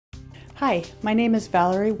Hi, my name is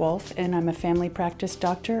Valerie Wolfe and I'm a family practice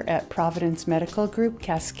doctor at Providence Medical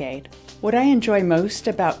Group-Cascade. What I enjoy most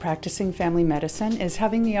about practicing family medicine is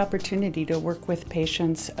having the opportunity to work with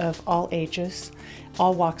patients of all ages,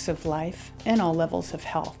 all walks of life, and all levels of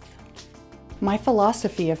health. My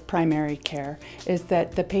philosophy of primary care is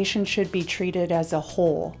that the patient should be treated as a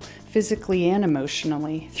whole, physically and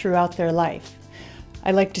emotionally, throughout their life. I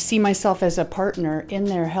like to see myself as a partner in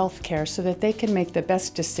their health care so that they can make the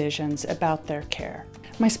best decisions about their care.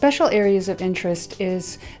 My special areas of interest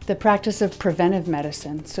is the practice of preventive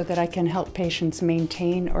medicine so that I can help patients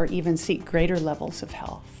maintain or even seek greater levels of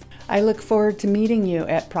health. I look forward to meeting you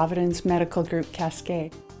at Providence Medical Group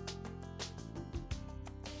Cascade.